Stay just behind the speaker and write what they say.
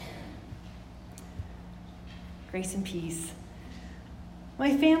Grace and peace.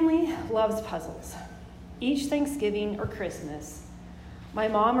 My family loves puzzles. Each Thanksgiving or Christmas, my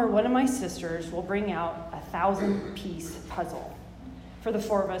mom or one of my sisters will bring out a 1,000-piece puzzle for the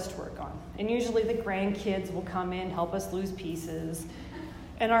four of us to work on. And usually the grandkids will come in, help us lose pieces,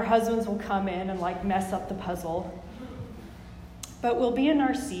 and our husbands will come in and mess up the puzzle. But we'll be in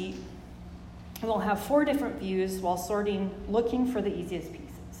our seat, and we'll have 4 different views while looking for the easiest pieces.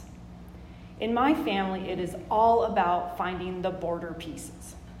 In my family, it is all about finding the border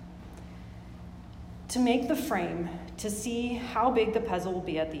pieces to make the frame, to see how big the puzzle will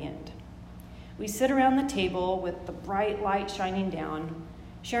be at the end. We sit around the table with the bright light shining down,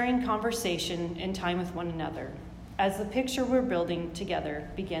 sharing conversation and time with one another as the picture we're building together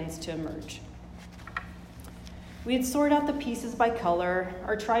begins to emerge. We'd sort out the pieces by color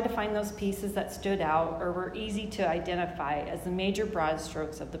or try to find those pieces that stood out or were easy to identify as the major broad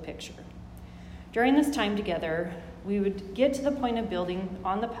strokes of the picture. During this time together, we would get to the point of building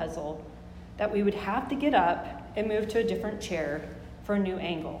on the puzzle that we would have to get up and move to a different chair for a new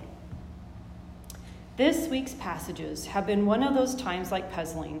angle. This week's passages have been one of those times like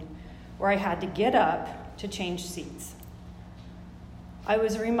puzzling where I had to get up to change seats. I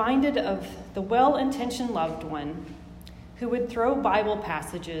was reminded of the well-intentioned loved one who would throw Bible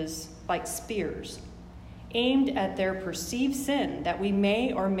passages like spears aimed at their perceived sin that we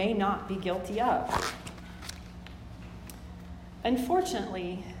may or may not be guilty of.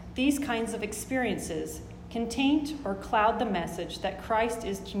 Unfortunately, these kinds of experiences can taint or cloud the message that Christ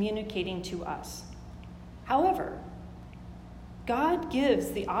is communicating to us. However, God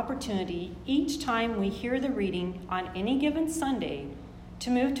gives the opportunity each time we hear the reading on any given Sunday to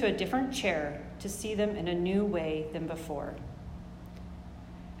move to a different chair to see them in a new way than before.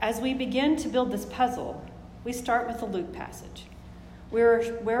 As we begin to build this puzzle, we start with the Luke passage,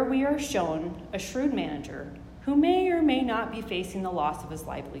 where we are shown a shrewd manager who may or may not be facing the loss of his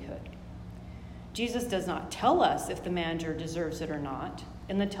livelihood. Jesus does not tell us if the manager deserves it or not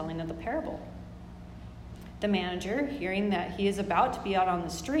in the telling of the parable. The manager, hearing that he is about to be out on the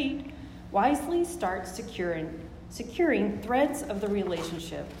street, wisely starts securing threads of the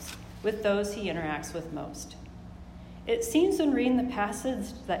relationships with those he interacts with most. It seems when reading the passage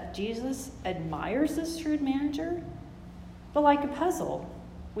that Jesus admires this shrewd manager, but like a puzzle,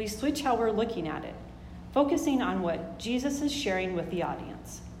 we switch how we're looking at it, focusing on what Jesus is sharing with the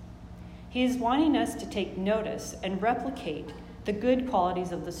audience. He is wanting us to take notice and replicate the good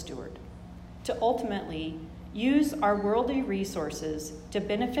qualities of the steward, to ultimately use our worldly resources to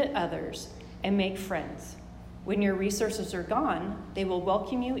benefit others and make friends. When your resources are gone, they will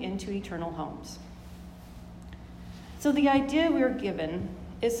welcome you into eternal homes. So the idea we're given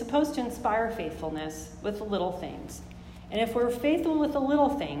is supposed to inspire faithfulness with the little things. And if we're faithful with the little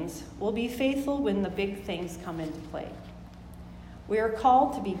things, we'll be faithful when the big things come into play. We are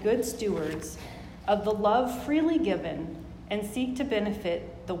called to be good stewards of the love freely given and seek to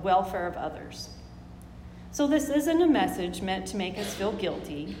benefit the welfare of others. So this isn't a message meant to make us feel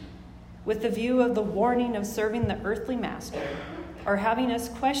guilty, with the view of the warning of serving the earthly master or having us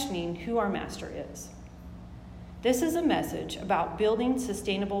questioning who our master is. This is a message about building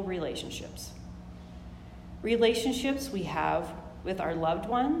sustainable relationships. Relationships we have with our loved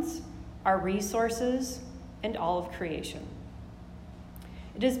ones, our resources, and all of creation.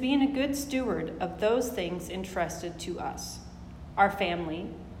 It is being a good steward of those things entrusted to us, our family,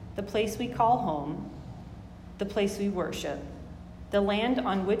 the place we call home, the place we worship, the land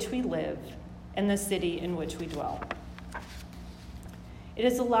on which we live, and the city in which we dwell. It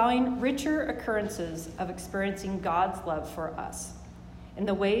is allowing richer occurrences of experiencing God's love for us in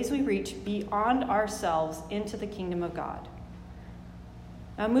the ways we reach beyond ourselves into the kingdom of God.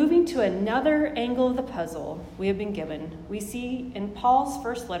 Now, moving to another angle of the puzzle we have been given, we see in Paul's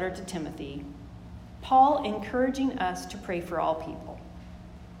first letter to Timothy, Paul encouraging us to pray for all people.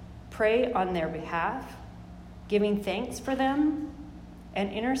 Pray on their behalf, giving thanks for them,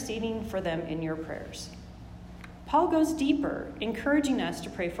 and interceding for them in your prayers. Paul goes deeper, encouraging us to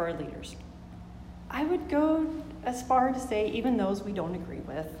pray for our leaders. I would go as far to say even those we don't agree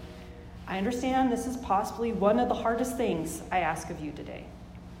with. I understand this is possibly one of the hardest things I ask of you today.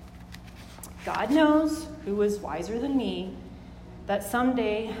 God knows, who is wiser than me, that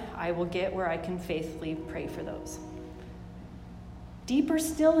someday I will get where I can faithfully pray for those. Deeper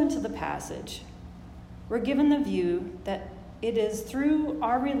still into the passage, we're given the view that it is through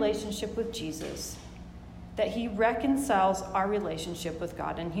our relationship with Jesus that he reconciles our relationship with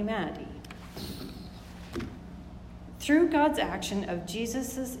God and humanity. Through God's action of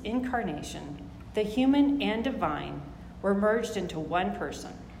Jesus' incarnation, the human and divine were merged into one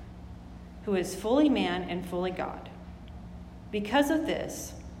person. who is fully man and fully God. Because of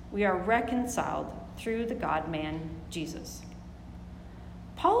this, we are reconciled through the God-man, Jesus.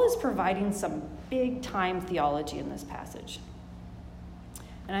 Paul is providing some big-time theology in this passage.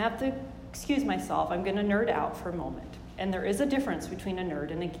 And I have to excuse myself, I'm going to nerd out for a moment. And there is a difference between a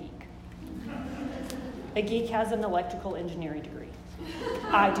nerd and a geek. A geek has an electrical engineering degree.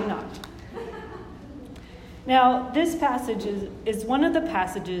 I do not. Now, this passage is one of the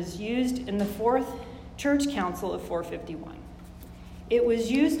passages used in the Fourth Church Council of 451. It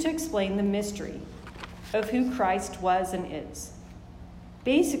was used to explain the mystery of who Christ was and is.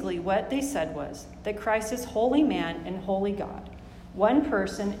 Basically, what they said was that Christ is holy man and holy God, one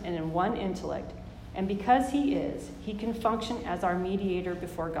person and in one intellect, and because he is, he can function as our mediator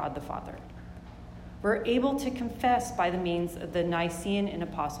before God the Father. We're able to confess by the means of the Nicene and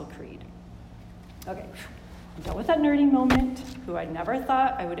Apostle Creed. Okay, I'm done with that nerdy moment, who I never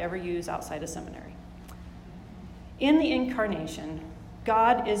thought I would ever use outside of seminary. In the incarnation,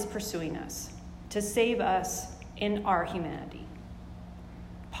 God is pursuing us to save us in our humanity.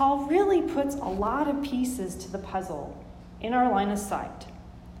 Paul really puts a lot of pieces to the puzzle in our line of sight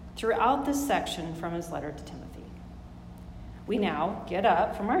throughout this section from his letter to Timothy. We now get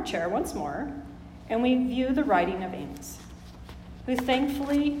up from our chair once more, and we view the writing of Amos, who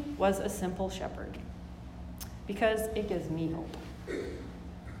thankfully was a simple shepherd, because it gives me hope.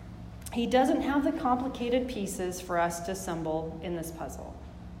 He doesn't have the complicated pieces for us to assemble in this puzzle.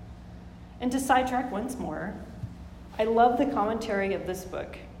 And to sidetrack once more, I love the commentary of this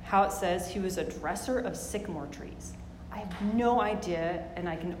book, how it says he was a dresser of sycamore trees. I have no idea, and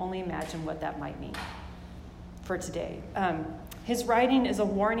I can only imagine what that might mean for today. His writing is a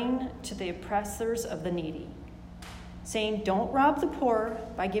warning to the oppressors of the needy, saying, don't rob the poor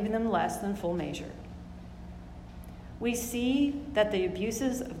by giving them less than full measure. We see that the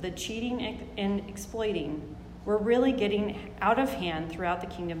abuses of the cheating and exploiting were really getting out of hand throughout the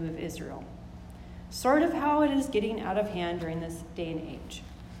kingdom of Israel, sort of how it is getting out of hand during this day and age,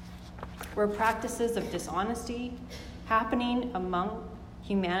 where practices of dishonesty happening among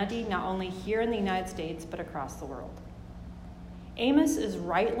humanity, not only here in the United States, but across the world. Amos is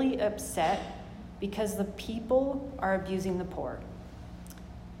rightly upset because the people are abusing the poor.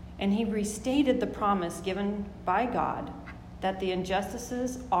 And he restated the promise given by God that the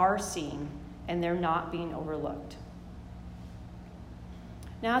injustices are seen and they're not being overlooked.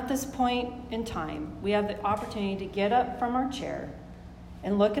 Now, at this point in time, we have the opportunity to get up from our chair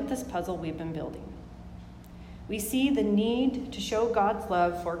and look at this puzzle we've been building. We see the need to show God's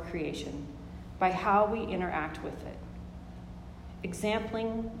love for creation by how we interact with it,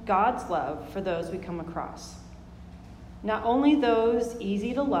 exempling God's love for those we come across. Not only those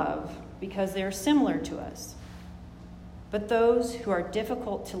easy to love because they are similar to us, but those who are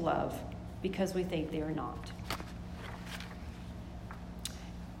difficult to love because we think they are not.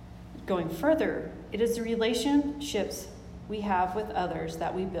 Going further, it is the relationships we have with others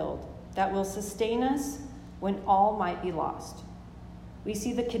that we build that will sustain us when all might be lost. We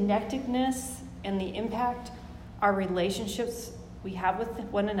see the connectedness and the impact our relationships we have with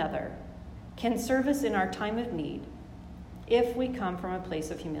one another can serve us in our time of need if we come from a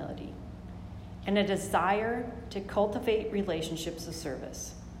place of humility and a desire to cultivate relationships of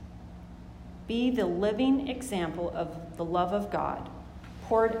service. Be the living example of the love of God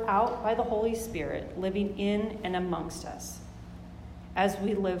poured out by the Holy Spirit living in and amongst us as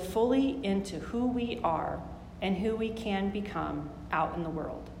we live fully into who we are and who we can become out in the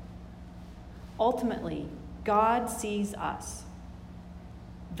world. Ultimately, God sees us.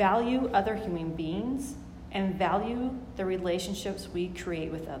 Value other human beings and value the relationships we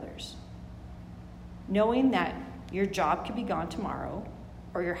create with others. Knowing that your job could be gone tomorrow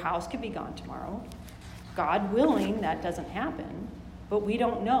or your house could be gone tomorrow. God willing, that doesn't happen, but we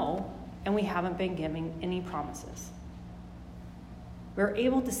don't know and we haven't been given any promises. We're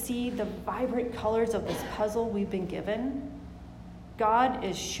able to see the vibrant colors of this puzzle we've been given. God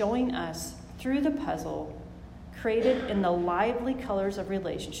is showing us through the puzzle created in the lively colors of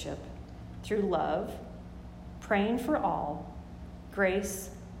relationship through love, praying for all, grace,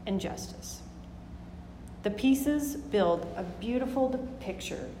 and justice. The pieces build a beautiful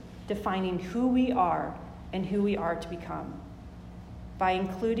picture defining who we are and who we are to become by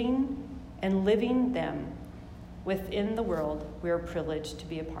including and living them within the world we are privileged to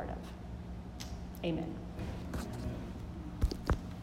be a part of. Amen.